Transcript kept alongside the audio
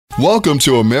Welcome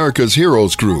to America's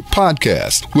Heroes Group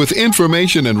podcast with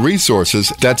information and resources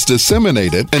that's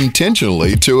disseminated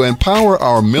intentionally to empower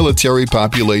our military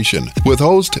population. With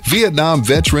host Vietnam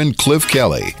veteran Cliff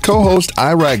Kelly, co-host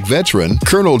Iraq veteran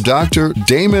Colonel Dr.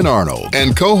 Damon Arnold,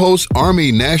 and co-host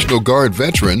Army National Guard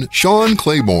veteran Sean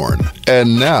Claiborne.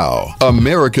 And now,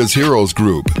 America's Heroes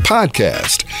Group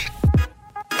podcast.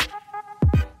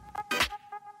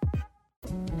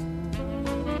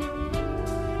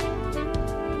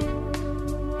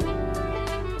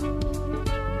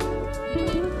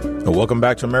 Welcome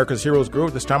back to America's Heroes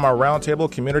Group. This time our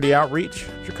roundtable community outreach.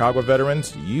 Chicago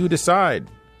veterans, you decide.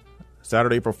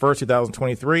 Saturday, April 1st,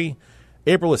 2023.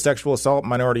 April is Sexual Assault,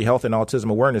 Minority Health, and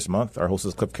Autism Awareness Month. Our host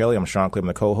is Cliff Kelly. I'm Sean Claiborne,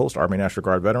 the co-host, Army National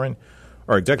Guard veteran.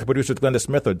 Our executive producer is Glenda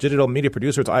Smith. Our digital media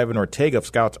producer is Ivan Ortega of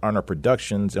Scouts Honor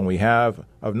Productions. And we have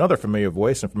another familiar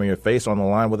voice and familiar face on the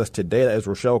line with us today. That is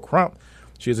Rochelle Crump.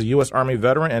 She is a U.S. Army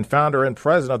veteran and founder and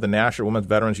president of the National Women's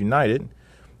Veterans United.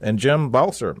 And Jim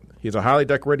Balcer. He's a highly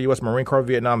decorated U.S. Marine Corps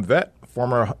Vietnam vet,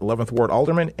 former 11th Ward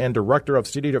Alderman, and director of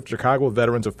City of Chicago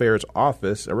Veterans Affairs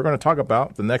Office. And we're going to talk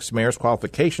about the next mayor's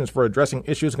qualifications for addressing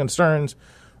issues and concerns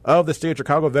of the state of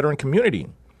Chicago veteran community.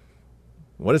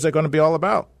 What is that going to be all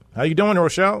about? How you doing,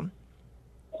 Rochelle?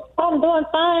 I'm doing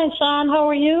fine, Sean. How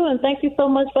are you? And thank you so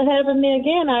much for having me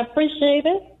again. I appreciate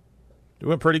it.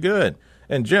 Doing pretty good.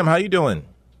 And Jim, how you doing?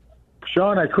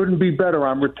 Sean, I couldn't be better.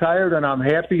 I'm retired and I'm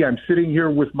happy. I'm sitting here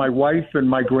with my wife and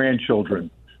my grandchildren.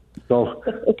 So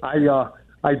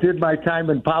I did my time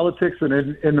in politics and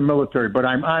in the military, but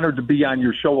I'm honored to be on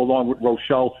your show along with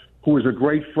Rochelle, who is a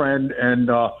great friend and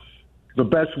the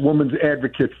best woman's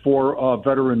advocate for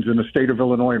veterans in the state of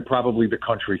Illinois and probably the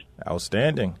country.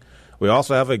 Outstanding. We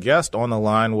also have a guest on the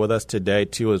line with us today,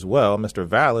 too, as well. Mr.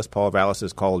 Vallis, Paul Vallis,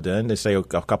 is called in to say a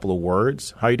couple of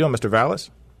words. How are you doing, Mr. Vallis?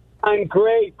 I'm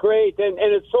great. And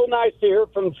it's so nice to hear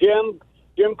from Jim.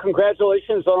 Jim,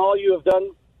 congratulations on all you have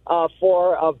done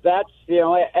for vets. You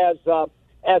know, as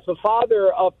a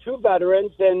father of two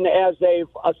veterans and as a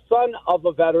son of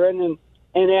a veteran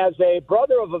and as a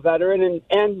brother of a veteran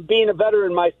and being a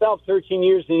veteran myself, 13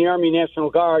 years in the Army National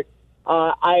Guard,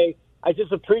 I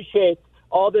just appreciate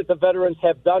all that the veterans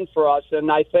have done for us.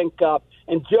 And I think,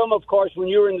 and Jim, of course, when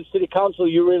you were in the city council,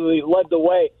 you really led the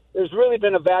way. There's really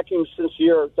been a vacuum since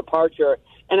your departure,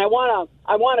 and I want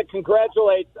to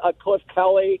congratulate Cliff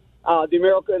Kelly,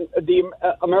 the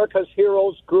America's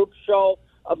Heroes Group show,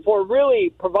 for really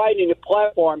providing a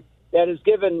platform that has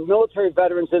given military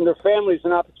veterans and their families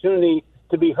an opportunity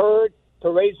to be heard, to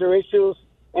raise their issues,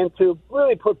 and to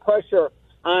really put pressure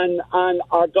on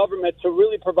our government to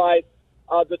really provide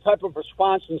the type of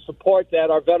response and support that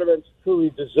our veterans truly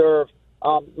deserve.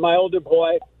 My older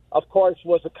boy, of course,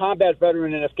 was a combat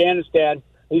veteran in Afghanistan.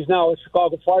 He's now a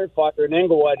Chicago firefighter in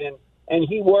Englewood, and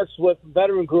he works with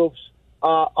veteran groups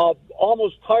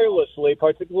almost tirelessly,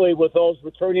 particularly with those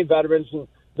returning veterans and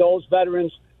those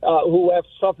veterans who have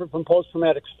suffered from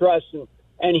post-traumatic stress.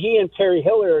 And he and Terry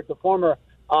Hilliard, the former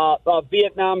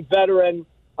Vietnam veteran,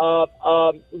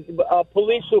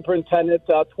 police superintendent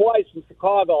twice in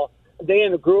Chicago, they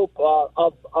and a group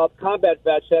of combat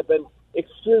vets have been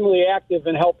extremely active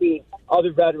in helping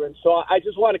other veterans. So I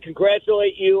just want to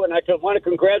congratulate you, and I want to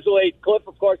congratulate Cliff,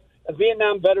 of course, a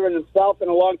Vietnam veteran himself and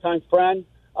a longtime friend,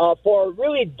 for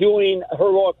really doing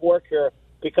heroic work here,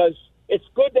 because it's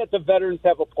good that the veterans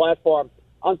have a platform.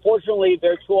 Unfortunately,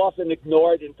 they're too often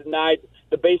ignored and denied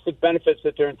the basic benefits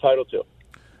that they're entitled to.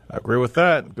 I agree with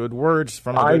that. Good words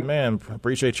from a good man.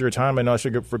 Appreciate your time, and I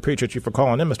should appreciate you for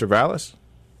calling in, Mr. Vallis.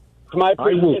 I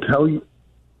will tell you.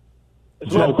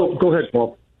 Go ahead,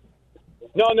 Paul.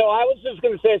 No, I was just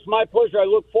going to say it's my pleasure. I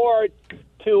look forward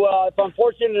to, if I'm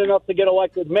fortunate enough to get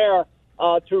elected mayor,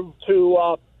 to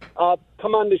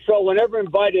come on the show whenever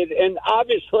invited. And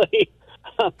obviously,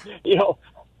 I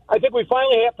think we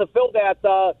finally have to fill that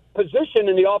position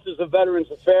in the Office of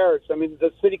Veterans Affairs. I mean,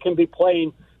 the city can be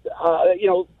playing,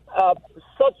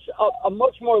 such a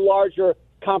much more larger,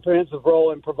 comprehensive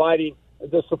role in providing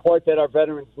the support that our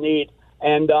veterans need.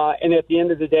 And at the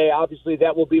end of the day, obviously,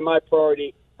 that will be my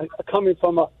priority, coming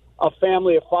from a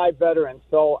family of 5 veterans.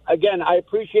 So, again, I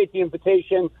appreciate the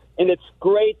invitation, and it's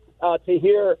great to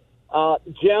hear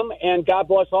Jim, and God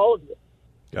bless all of you.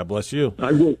 God bless you.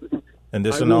 I will. And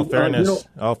this, in all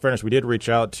fairness, we did reach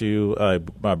out to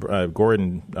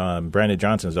Gordon Brandon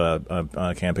Johnson's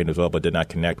campaign as well, but did not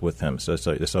connect with him. So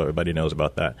everybody knows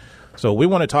about that. So we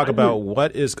want to talk about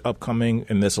what is upcoming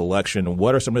in this election.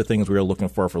 What are some of the things we are looking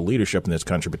for leadership in this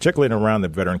country, particularly around the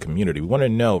veteran community? We want to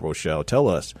know, Rochelle, tell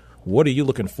us, what are you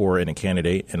looking for in a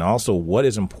candidate, and also what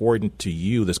is important to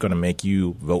you that's going to make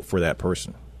you vote for that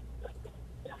person?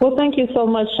 Well, thank you so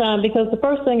much, Sean, because the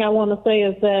first thing I want to say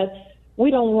is that we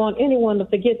don't want anyone to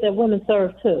forget that women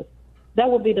serve too.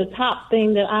 That would be the top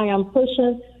thing that I am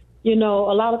pushing. You know,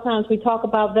 a lot of times we talk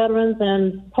about veterans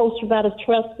and post-traumatic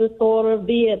stress disorder,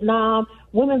 Vietnam.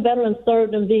 Women veterans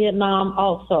served in Vietnam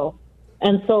also.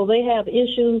 And so they have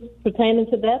issues pertaining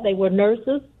to that. They were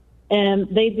nurses, and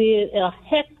they did a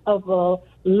heck of a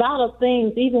lot of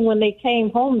things, even when they came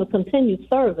home, to continue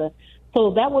serving.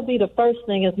 So that would be the first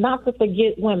thing, is not to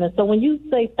forget women. So when you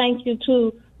say thank you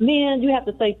to men, you have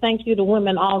to say thank you to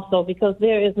women also, because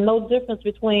there is no difference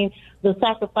between the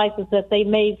sacrifices that they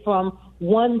made from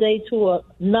one day to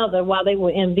another while they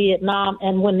were in Vietnam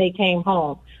and when they came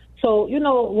home. So, you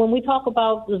know, when we talk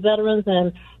about the veterans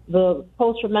and the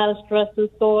post-traumatic stress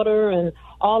disorder and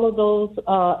all of those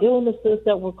illnesses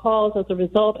that were caused as a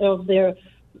result of their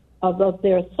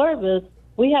service,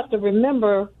 we have to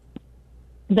remember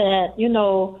that, you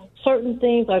know, certain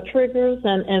things are triggers,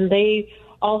 and they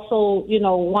also, you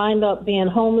know, wind up being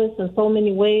homeless in so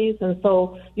many ways. And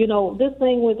so, you know, this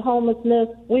thing with homelessness,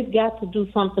 we've got to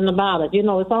do something about it. You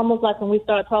know, it's almost like when we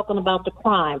start talking about the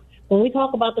crime. When we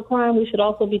talk about the crime, we should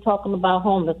also be talking about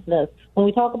homelessness. When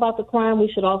we talk about the crime,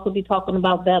 we should also be talking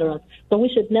about veterans. So we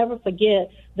should never forget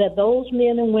that those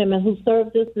men and women who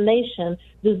serve this nation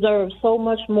deserve so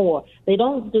much more. They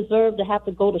don't deserve to have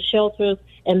to go to shelters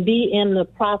and be in the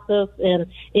process and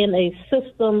in a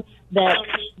system that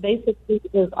basically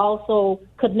is also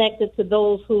connected to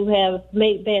those who have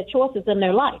made bad choices in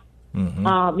their life.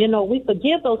 Mm-hmm. You know, we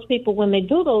forgive those people when they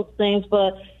do those things,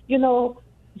 but, you know,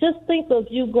 just think of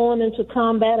you going into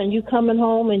combat and you coming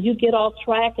home and you get off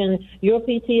track and your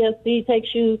PTSD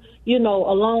takes you, you know,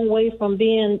 a long way from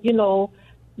being, you know,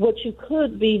 what you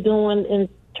could be doing in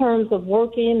terms of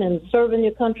working and serving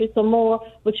your country some more,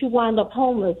 but you wind up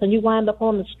homeless and you wind up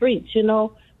on the streets, you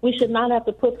know. We should not have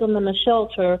to put them in a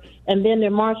shelter and then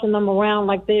they're marching them around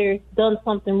like they've done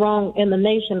something wrong in the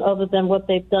nation other than what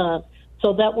they've done.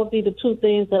 So that would be the two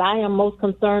things that I am most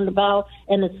concerned about,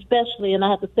 and especially, and I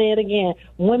have to say it again,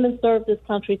 women serve this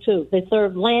country too. They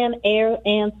serve land, air,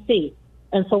 and sea.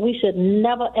 And so we should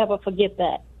never, ever forget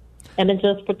that. And it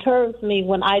just perturbs me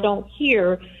when I don't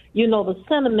hear, you know, the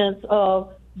sentiments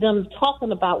of them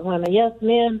talking about women. Yes,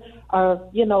 men are,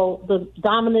 you know, the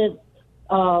dominant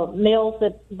males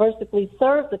that basically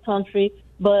serve the country,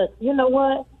 but you know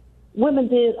what? Women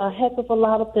did a heck of a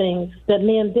lot of things that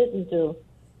men didn't do.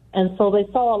 And so they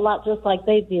saw a lot just like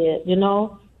they did, you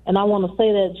know. And I want to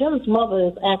say that Jim's mother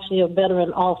is actually a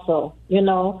veteran also, you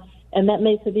know, and that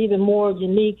makes it even more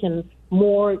unique and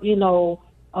more, you know,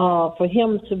 for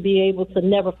him to be able to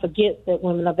never forget that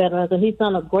women are veterans. And he's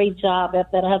done a great job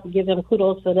at that. I have to give him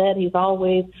kudos for that. He's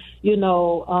always, you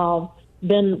know,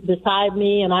 been beside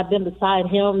me, and I've been beside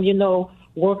him, you know,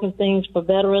 working things for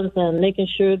veterans and making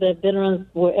sure that veterans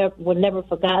were never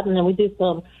forgotten. And we did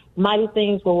some mighty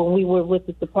things when we were with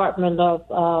the Department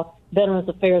of Veterans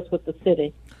Affairs with the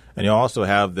city. And you also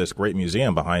have this great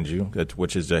museum behind you,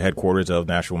 which is the headquarters of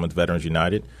National Women's Veterans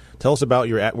United. Tell us about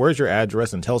where's your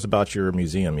address, and tell us about your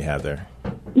museum you have there.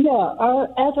 Yeah, our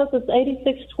address is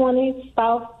 8620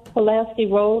 South Pulaski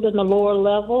Road in the lower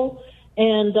level.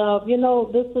 And, you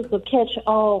know, this is a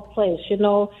catch-all place. You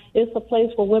know, it's a place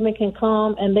where women can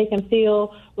come and they can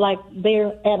feel like they're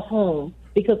at home,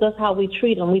 because that's how we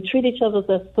treat them. We treat each other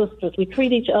as sisters. We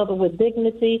treat each other with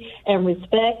dignity and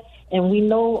respect, and we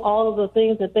know all of the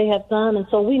things that they have done, and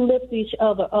so we lift each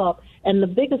other up. And the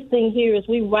biggest thing here is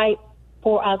we write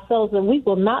for ourselves, and we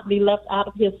will not be left out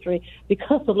of history,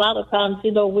 because a lot of times,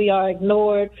 you know, we are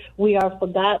ignored, we are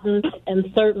forgotten,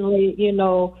 and certainly, you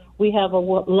know, we have a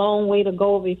long way to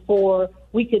go before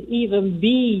we could even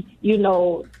be, you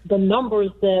know, the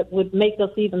numbers that would make us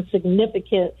even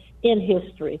significant in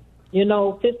history. You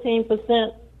know,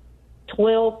 15%,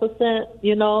 12%,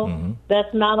 you know,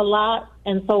 that's not a lot.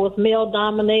 And so it's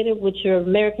male-dominated with your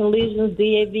American Legions,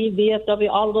 DAV, VFW,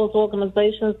 all of those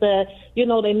organizations that, you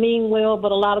know, they mean well,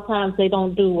 but a lot of times they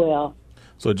don't do well.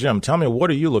 So, Jim, tell me, what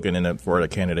are you looking in for a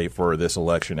candidate for this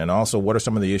election? And also, what are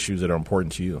some of the issues that are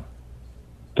important to you?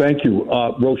 Thank you.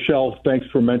 Rochelle, thanks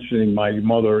for mentioning my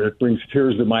mother. It brings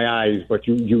tears to my eyes, but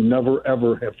you never,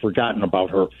 ever have forgotten about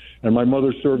her. And my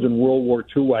mother served in World War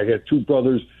II. I had two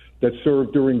brothers that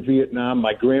served during Vietnam.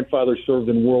 My grandfather served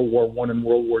in World War I and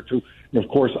World War II. And, of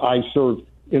course, I served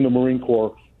in the Marine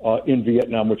Corps in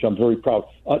Vietnam, which I'm very proud.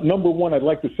 Number one, I'd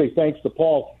like to say thanks to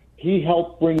Paul. He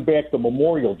helped bring back the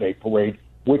Memorial Day Parade,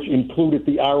 which included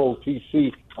the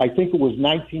ROTC. I think it was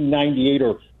 1998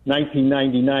 or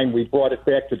 1999, we brought it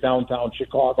back to downtown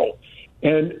Chicago.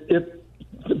 And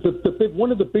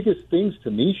one of the biggest things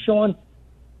to me, Sean,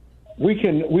 we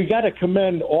got to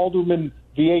commend Alderman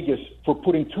Villegas for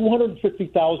putting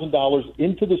 $250,000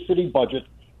 into the city budget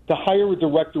to hire a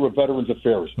director of Veterans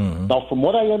Affairs. Now, from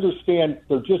what I understand,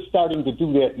 they're just starting to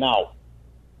do that now.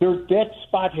 That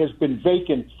spot has been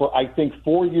vacant for, I think,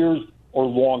 4 years or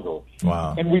longer.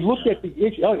 Wow. And we look at the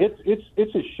issue.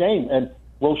 It's a shame. And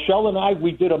Rochelle and I,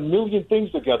 we did a million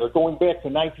things together going back to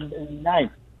 1989.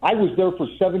 I was there for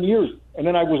 7 years, and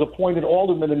then I was appointed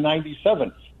alderman in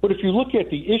 97. But if you look at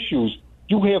the issues,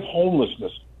 you have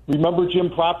homelessness. Remember Jim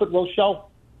Prophet,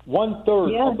 Rochelle?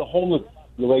 1/3 of the homeless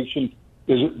population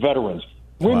is veterans,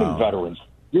 women veterans.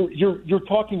 You're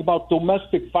talking about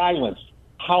domestic violence,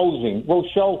 housing.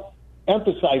 Rochelle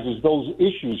emphasizes those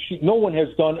issues. No one has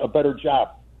done a better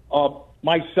job.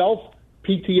 Myself,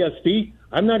 PTSD,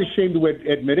 I'm not ashamed to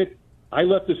admit it. I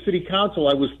left the city council.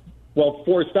 I was,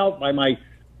 forced out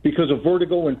because of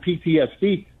vertigo and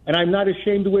PTSD, and I'm not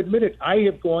ashamed to admit it. I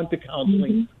have gone to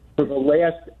counseling for the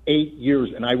last 8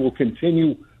 years, and I will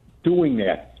continue doing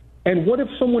that. And what if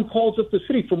someone calls up the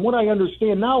city? From what I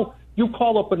understand now, you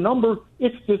call up a number,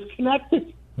 it's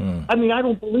disconnected. I mean, I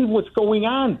don't believe what's going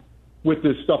on with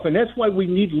this stuff, and that's why we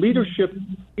need leadership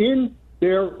in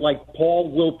there like Paul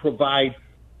will provide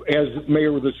as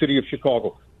mayor of the city of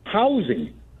Chicago.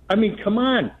 Housing. I mean, come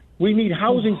on. We need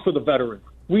housing for the veterans.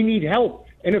 We need help.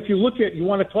 And if you want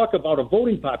to talk about a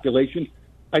voting population,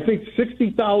 I think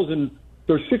 60,000,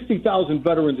 there's 60,000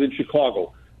 veterans in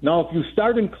Chicago. Now, if you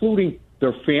start including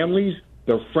their families,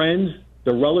 their friends,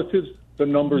 their relatives, the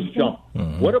numbers jump.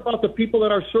 What about the people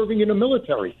that are serving in the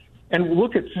military? And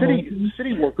look at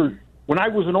city workers. When I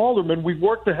was an alderman, we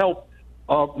worked to help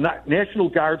National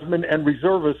Guardsmen and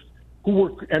reservists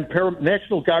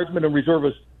National Guardsmen and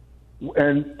reservists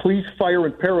and police, fire,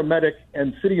 and paramedic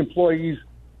and city employees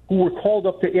who were called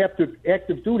up to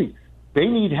active duty. They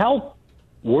need help.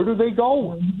 Where do they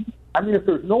go? I mean, if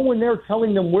there's no one there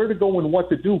telling them where to go and what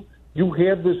to do, you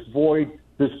have this void,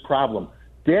 this problem.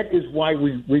 That is why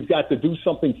we've got to do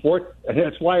something for it, and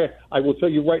that's why I will tell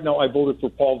you right now I voted for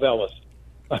Paul Vallis.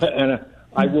 And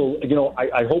I will,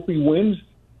 I hope he wins.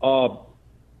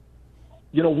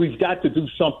 We've got to do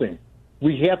something.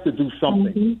 We have to do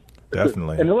something.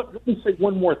 Definitely. And let me say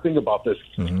one more thing about this.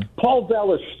 Paul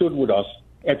Vallis stood with us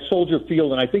at Soldier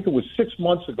Field, and I think it was 6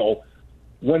 months ago,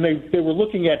 when they were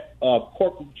looking at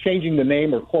changing the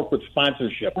name or corporate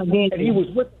sponsorship. And he was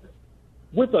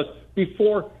with us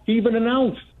before he even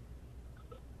announced.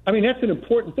 I mean, that's an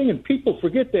important thing, and people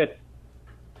forget that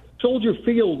Soldier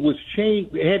Field was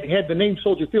changed, had the name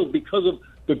Soldier Field because of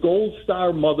the Gold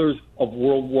Star mothers of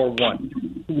World War I,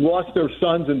 who lost their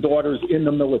sons and daughters in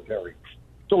the military.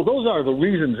 So those are the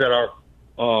reasons that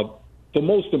are the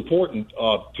most important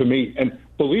to me. And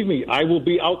believe me, I will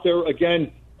be out there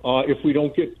again if we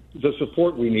don't get the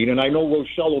support we need. And I know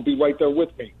Rochelle will be right there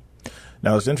with me.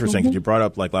 Now, it's interesting because you brought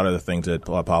up like a lot of the things that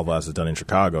Paul Vallis has done in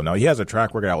Chicago. Now, he has a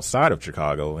track record outside of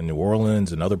Chicago, in New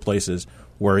Orleans and other places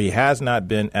where he has not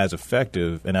been as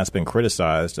effective, and that's been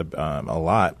criticized a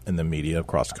lot in the media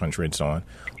across the country and so on.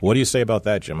 What do you say about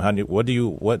that, Jim? How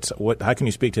can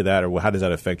you speak to that, or how does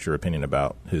that affect your opinion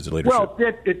about his leadership? Well,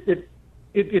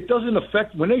 it doesn't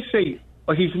affect when they say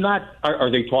he's not.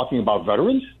 Are they talking about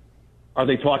veterans? Are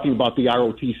they talking about the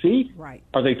ROTC? Right.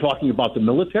 Are they talking about the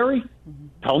military?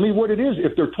 Tell me what it is.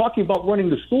 If they're talking about running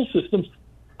the school systems,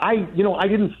 I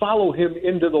didn't follow him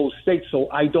into those states, so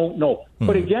I don't know.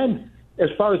 But again, as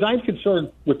far as I'm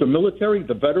concerned, with the military,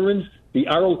 the veterans, the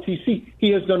ROTC, he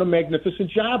has done a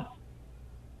magnificent job.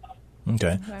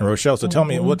 Okay. And Rochelle, so tell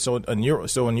me, in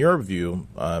your view,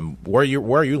 where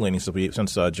are you leaning?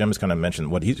 Since Jim has kind of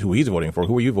mentioned who he's voting for,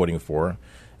 who are you voting for,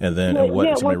 and then some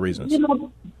of the reasons?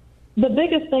 The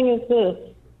biggest thing is this.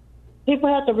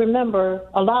 People have to remember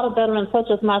a lot of veterans, such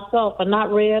as myself, are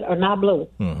not red or not blue.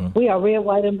 We are red,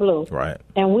 white, and blue. Right.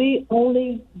 And we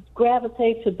only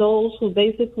gravitate to those who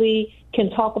basically can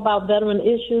talk about veteran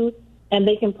issues, and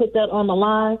they can put that on the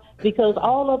line, because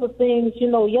all other things,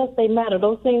 yes, they matter.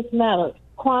 Those things matter.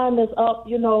 Crime is up,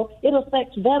 it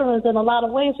affects veterans in a lot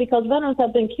of ways, because veterans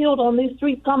have been killed on these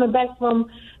streets coming back from,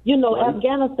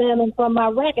 Afghanistan and from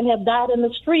Iraq, and have died in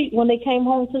the street when they came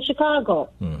home to Chicago.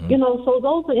 So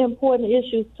those are important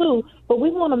issues too. But we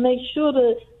want to make sure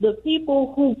that the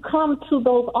people who come to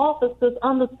those offices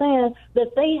understand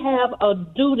that they have a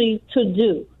duty to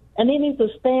do. And they need to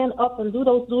stand up and do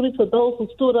those duties for those who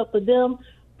stood up for them,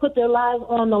 put their lives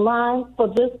on the line for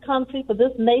this country, for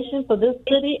this nation, for this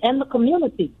city, and the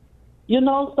community.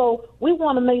 So we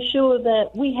want to make sure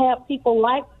that we have people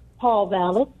like Paul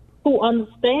Vallis, who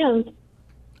understands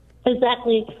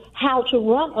exactly how to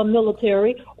run a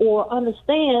military or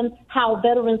understand how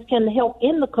veterans can help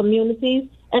in the communities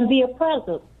and be a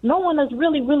presence. no one has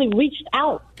really reached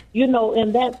out, in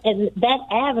that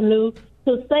avenue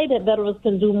to say that veterans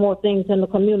can do more things in the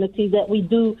community that we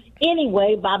do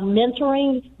anyway by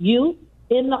mentoring youth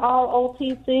in the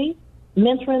ROTC,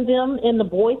 mentoring them in the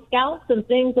Boy Scouts and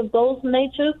things of those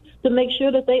natures to make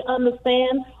sure that they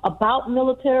understand about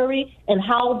military and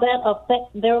how that affects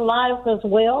their lives as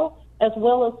well as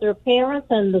their parents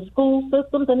and the school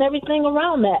systems and everything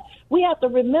around that. We have to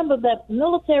remember that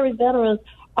military veterans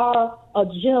are a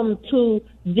gem to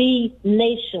the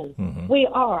nation. Mm-hmm. We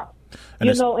are.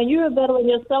 And you're a veteran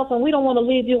yourself, and we don't want to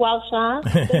leave you outshine.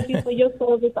 Thank you for your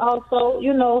service also,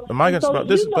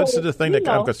 This is the thing that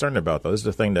I'm concerned about, though. This is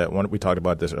the thing that when we talked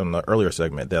about this in the earlier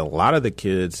segment, that a lot of the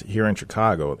kids here in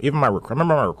Chicago, even my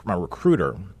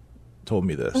recruiter told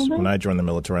me this when I joined the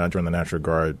military and I joined the National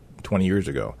Guard 20 years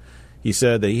ago. He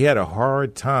said that he had a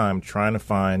hard time trying to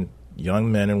find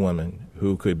young men and women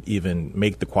who could even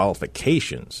make the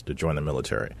qualifications to join the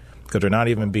military because they're not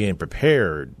even being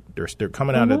prepared. They're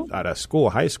coming out of school,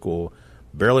 high school,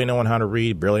 barely knowing how to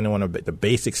read, barely knowing the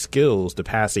basic skills to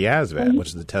pass the ASVAB, which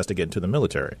is the test to get into the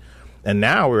military. And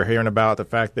now we're hearing about the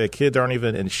fact that kids aren't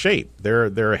even in shape.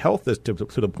 Their health is to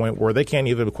the point where they can't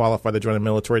even qualify to join the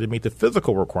military to meet the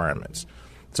physical requirements.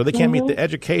 So they can't meet the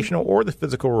educational or the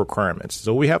physical requirements.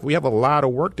 So we have a lot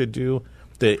of work to do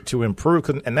to improve,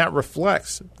 and that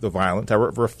reflects the violence. That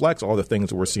reflects all the things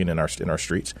that we're seeing in our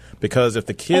streets. Because if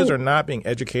the kids are not being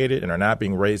educated and are not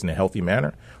being raised in a healthy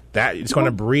manner, that it's going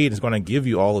to breed, it's going to give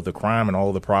you all of the crime and all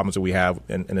of the problems that we have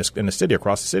in the city,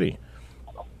 across the city.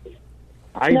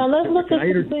 Now let's look at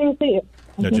the things here.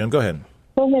 No, Jim, go ahead.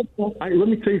 Go ahead, Jim. Let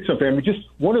me tell you something. I mean, just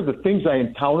one of the things I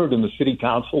encountered in the city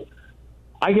council,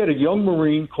 I had a young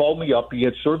Marine call me up. He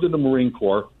had served in the Marine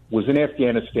Corps, was in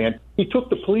Afghanistan. He took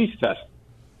the police test,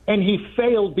 and he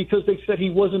failed because they said he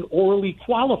wasn't orally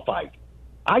qualified.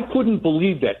 I couldn't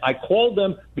believe that. I called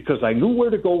them because I knew where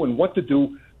to go and what to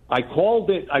do. I called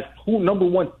it. Number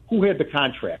one, who had the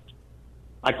contract?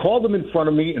 I called them in front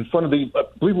of the, I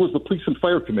believe it was the Police and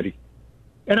Fire Committee.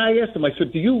 And I asked them, I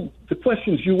said, the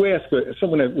questions you ask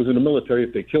someone that was in the military,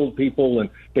 if they killed people and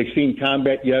they've seen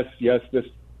combat, yes, this.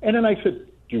 And then I said,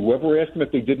 do you ever ask them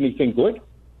if they did anything good?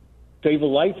 Save a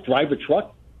life, drive a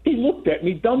truck? He looked at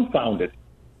me dumbfounded.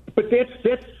 But that's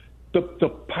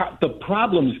the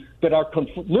problems that are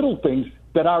little things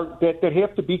that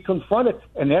have to be confronted.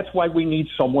 And that's why we need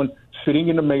someone sitting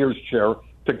in the mayor's chair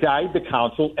to guide the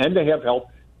council and to have help.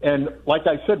 And like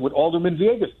I said, with Alderman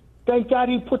Villegas, thank God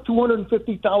he put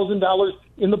 $250,000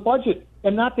 in the budget,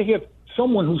 and not to have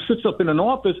someone who sits up in an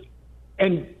office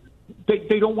and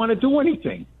they don't want to do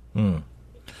anything.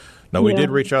 No, we did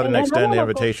reach out and extend the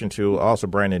invitation to also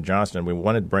Brandon Johnson. We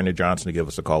wanted Brandon Johnson to give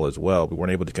us a call as well. We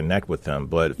weren't able to connect with him.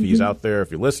 But if he's out there, if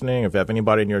you're listening, if you have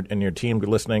anybody in your team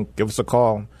listening, give us a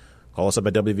call. Call us up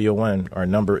at WVON. Our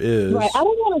number is... Right. I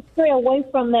don't want to stray away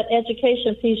from that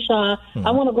education piece, Sean.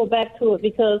 I want to go back to it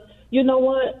because, you know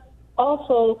what?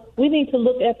 Also, we need to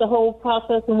look at the whole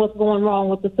process and what's going wrong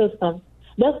with the system.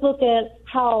 Let's look at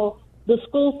how the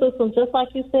school system, just like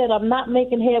you said, are not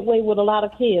making headway with a lot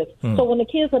of kids. So when the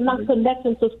kids are not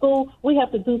connecting to school, we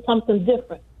have to do something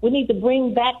different. We need to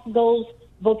bring back those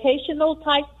vocational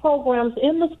type programs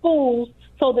in the schools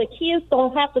so that kids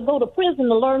don't have to go to prison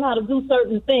to learn how to do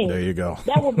certain things. There you go.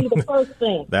 That would be the first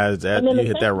thing. You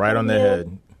hit that right on the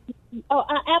head. Oh,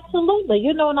 absolutely.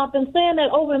 And I've been saying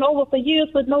that over and over for years,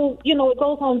 but it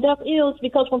goes on deaf ears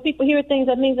because when people hear things,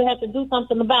 that means they have to do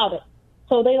something about it.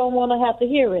 So they don't want to have to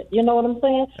hear it. You know what I'm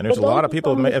saying? And there's a lot of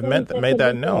people have made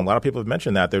that known. A lot of people have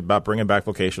mentioned that. They're about bringing back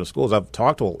vocational schools. I've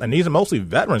talked to, and these are mostly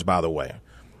veterans, by the way.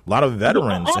 A lot of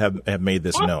veterans have made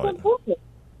this known.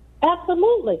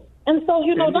 Absolutely. And so,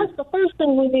 that's the first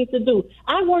thing we need to do.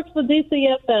 I worked for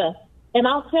DCFS, and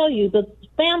I'll tell you, the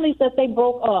families that they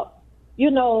broke up,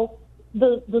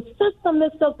 the system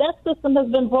itself, that system has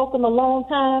been broken a long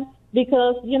time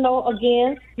because,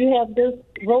 again, you have this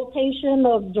rotation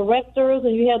of directors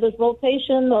and you have this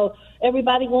rotation of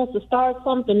everybody wants to start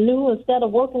something new instead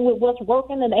of working with what's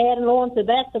working and adding on to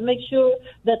that to make sure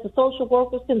that the social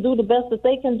workers can do the best that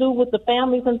they can do with the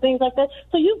families and things like that.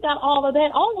 So you've got all of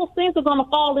that. All those things are going to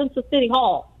fall into City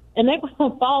Hall, and they're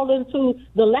going to fall into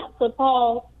the laps of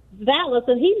Paul Vallis,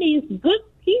 and he needs good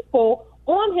people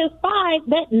on his side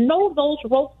that know those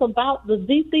ropes about the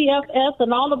DCFS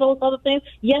and all of those other things.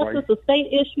 Yes, right. It's a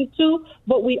state issue too,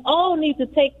 but we all need to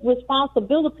take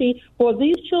responsibility for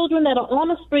these children that are on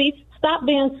the street. Stop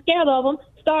being scared of them,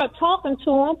 start talking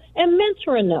to them and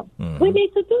mentoring them. We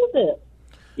need to do this.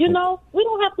 They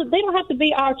don't have to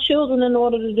be our children in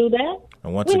order to do that.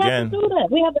 And once we again, have to do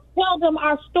that. We have to tell them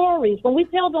our stories. When we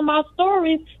tell them our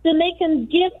stories, then they can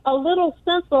get a little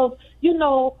sense of,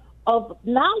 of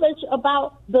knowledge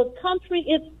about the country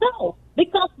itself,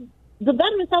 because the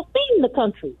veterans have seen the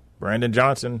country. Brandon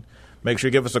Johnson, make sure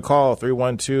you give us a call,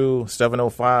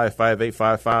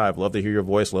 312-705-5855. Love to hear your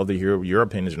voice. Love to hear your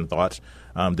opinions and thoughts.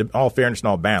 All fairness and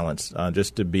all balance,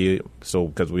 just to be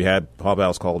because we had Paul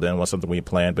Bowles called in, was something we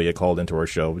planned, but he called into our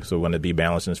show, so we want to be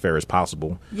balanced and as fair as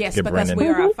possible. Yes, because we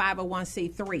are a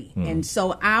 501c3, and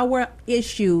so our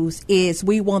issues is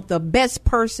we want the best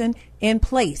person in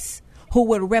place who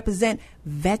would represent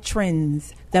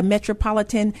veterans, the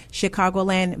Metropolitan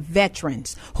Chicagoland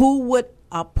veterans, who would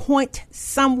appoint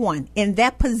someone in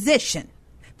that position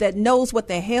that knows what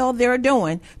the hell they're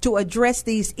doing to address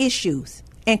these issues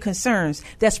and concerns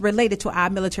that's related to our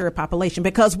military population,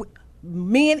 because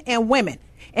men and women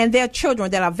and their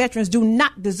children that are veterans do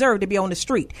not deserve to be on the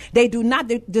street. They do not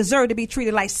deserve to be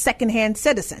treated like secondhand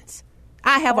citizens.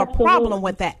 I have a problem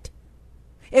with that.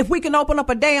 If we can open up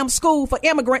a damn school for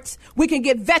immigrants, we can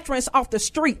get veterans off the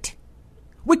street.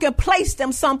 We can place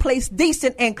them someplace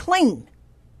decent and clean.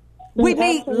 We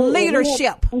need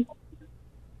leadership. And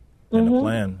a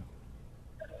plan.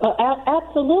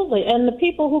 Absolutely. And the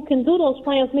people who can do those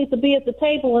plans need to be at the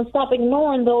table and stop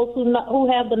ignoring those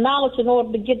who have the knowledge in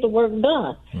order to get the work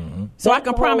done. Mm-hmm. So I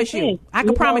can promise you, I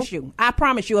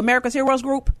promise you, America's Heroes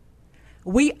Group,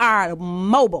 we are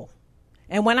mobile.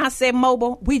 And when I say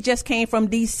mobile, we just came from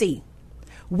D.C.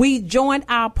 We joined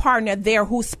our partner there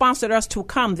who sponsored us to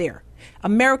come there,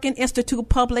 American Institute of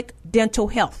Public Dental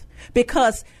Health,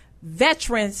 because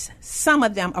veterans, some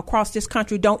of them across this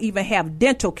country, don't even have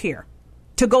dental care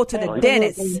to go to the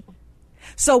dentist.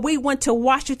 So we went to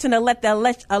Washington to let the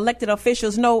elected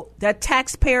officials know that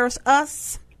taxpayers,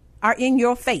 us, are in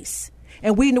your face.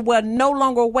 And we will no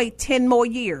longer wait 10 more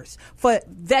years for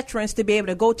veterans to be able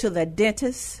to go to the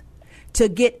dentist, to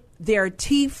get their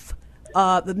teeth,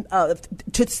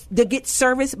 to get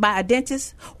serviced by a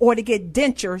dentist, or to get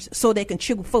dentures so they can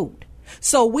chew food.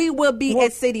 So we will be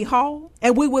at City Hall,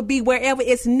 and we will be wherever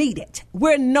it's needed.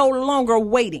 We're no longer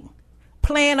waiting.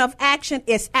 Plan of action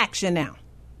is action now.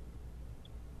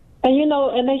 And,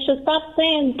 and they should stop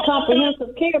saying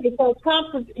comprehensive care, because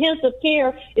comprehensive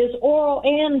care is oral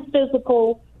and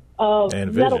physical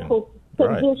and medical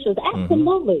conditions. Right.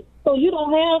 Absolutely. Mm-hmm. So you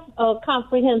don't have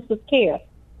comprehensive care.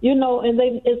 And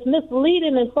it's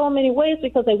misleading in so many ways,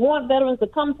 because they want veterans to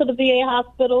come to the VA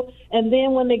hospital, and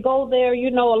then when they go there,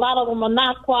 a lot of them are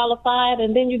not qualified,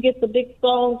 and then you get the big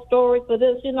long story for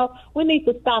this. We need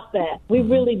to stop that. We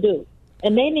really do.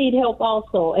 And they need help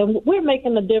also. And we're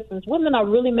making a difference. Women are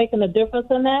really making a difference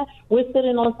in that. We're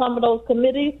sitting on some of those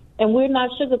committees, and we're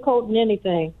not sugarcoating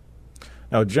anything.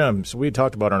 Now, Jim, so we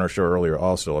talked about on our show earlier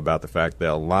also about the fact that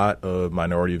a lot of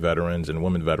minority veterans and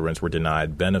women veterans were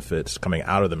denied benefits coming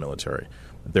out of the military.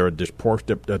 They were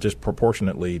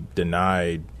disproportionately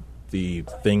denied the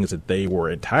things that they were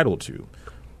entitled to,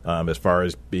 as far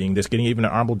as getting even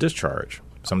an honorable discharge.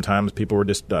 Sometimes people were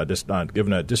just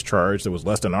given a discharge that was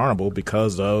less than honorable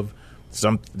because of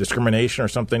some discrimination or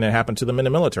something that happened to them in the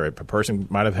military. A person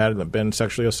might have been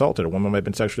sexually assaulted. A woman might have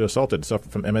been sexually assaulted,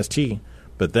 suffered from MST.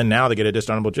 But then now they get a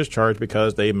dishonorable discharge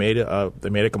because they made a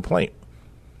complaint.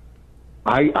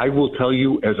 I will tell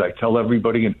you, as I tell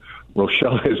everybody, and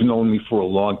Rochelle has known me for a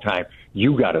long time,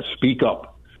 you got to speak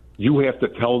up. You have to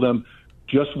tell them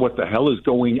just what the hell is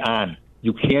going on.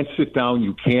 You can't sit down.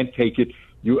 You can't take it.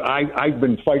 I've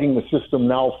been fighting the system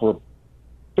now for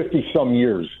 50-some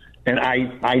years, and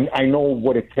I know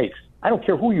what it takes. I don't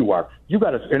care who you are. You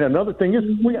got to. And another thing is,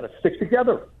 we got to stick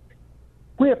together.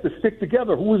 We have to stick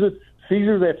together. Who was it,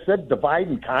 Caesar, that said divide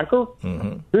and conquer?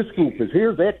 Mm-hmm. This group is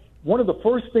here. One of the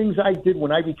first things I did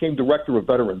when I became director of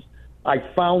veterans, I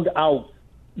found out.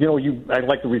 I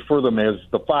like to refer them as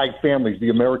the five families: the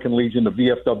American Legion, the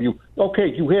VFW.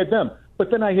 Okay, you had them. But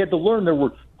then I had to learn there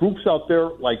were groups out there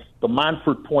like the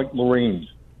Montford Point Marines,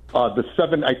 I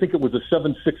think it was a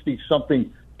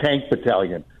 760-something tank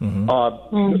battalion,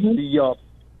 the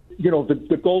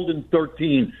Golden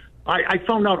 13. I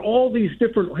found out all these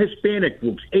different Hispanic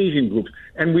groups, Asian groups,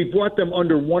 and we brought them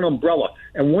under one umbrella.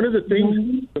 And one of the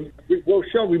things,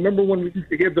 Rochelle, remember when we used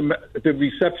to have the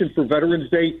reception for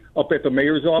Veterans Day up at the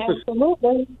mayor's office?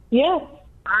 Absolutely, yes.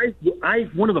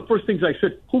 One of the first things I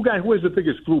said, who has the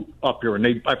biggest group up here?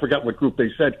 And I forgot what group they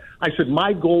said. I said,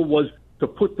 my goal was to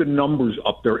put the numbers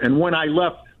up there. And when I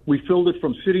left, we filled it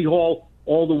from City Hall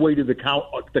all the way to the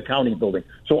county building.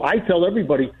 So I tell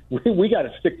everybody, we got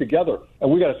to stick together,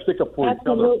 and we got to stick up for each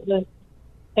other. Absolutely.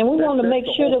 And we want to make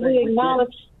sure that we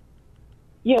acknowledge.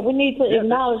 Yeah, we need to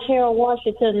acknowledge Harold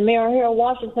Washington, Mayor Harold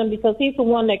Washington, because he's the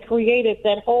one that created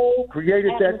that whole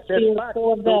atmosphere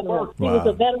for veterans. He was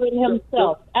a veteran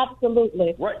himself,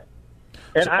 absolutely. Right.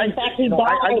 And in fact, he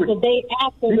died the day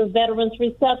after the veterans'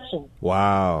 reception.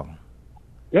 Wow.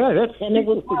 Yeah, that's and it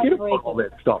was forget about all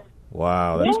that stuff.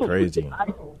 Wow, that's crazy.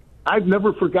 I've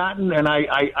never forgotten, and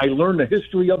I learned the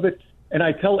history of it, and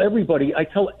I tell everybody, I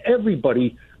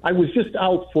was just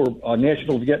out for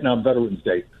National Vietnam Veterans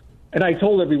Day, and I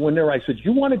told everyone there, I said,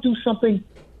 you want to do something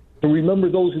to remember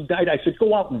those who died? I said,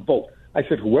 go out and vote. I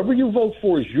said, whoever you vote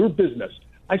for is your business.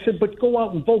 I said, but go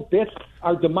out and vote. That's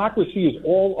our democracy is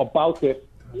all about that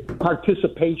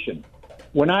participation.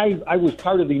 When I was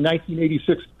part of the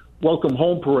 1986 Welcome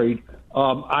Home Parade,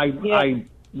 I ran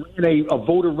a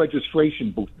voter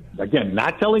registration booth. Again,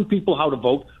 not telling people how to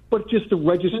vote, but just to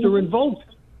register and vote.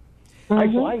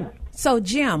 So,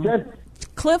 Jim,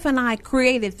 Cliff and I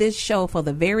created this show for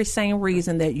the very same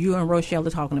reason that you and Rochelle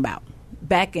are talking about.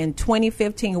 Back in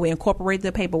 2015, we incorporated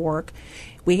the paperwork.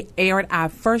 We aired our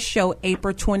first show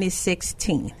April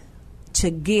 2016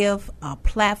 to give a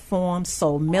platform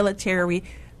so military,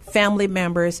 family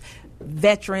members,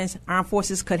 veterans, armed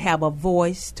forces could have a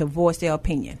voice to voice their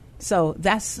opinion. So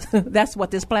that's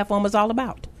what this platform is all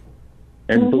about.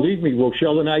 And believe me,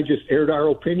 Rochelle and I just aired our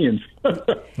opinions.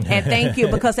 And thank you,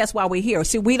 because that's why we're here.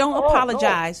 See, we don't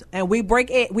apologize, and we break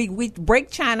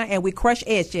China and we crush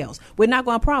eggshells. We're not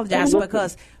going to apologize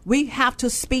because we have to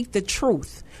speak the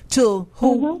truth to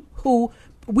who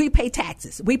we pay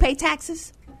taxes. We pay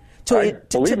taxes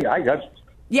believe me, I got.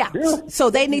 Yeah. So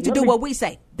they need to do what we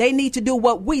say. They need to do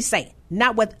what we say,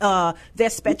 not what their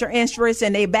special interests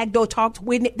and their backdoor talks.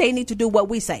 They need to do what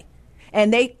we say,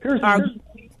 and they are.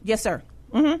 Yes, sir.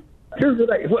 Mm-hmm. Here's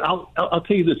what I'll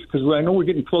tell you this, because I know we're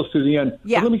getting close to the end.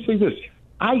 Yeah. But let me say this.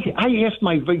 I asked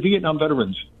my Vietnam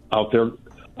veterans out there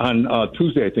on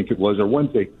Tuesday, I think it was, or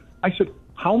Wednesday. I said,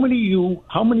 how many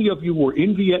of you were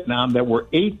in Vietnam that were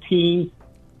 18,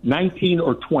 19,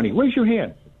 or 20? Raise your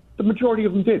hand. The majority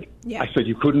of them did. Yeah. I said,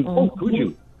 you couldn't vote, could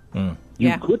you?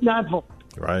 You could not vote.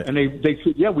 Right. And they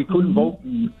said, yeah, we couldn't vote.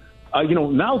 And,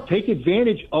 now take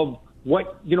advantage of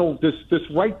what, this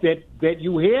right that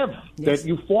you have, that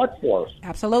you fought for.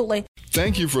 Absolutely.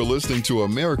 Thank you for listening to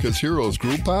America's Heroes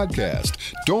Group podcast.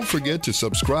 Don't forget to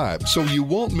subscribe so you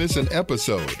won't miss an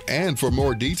episode. And for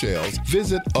more details,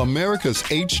 visit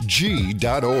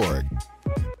americashg.org.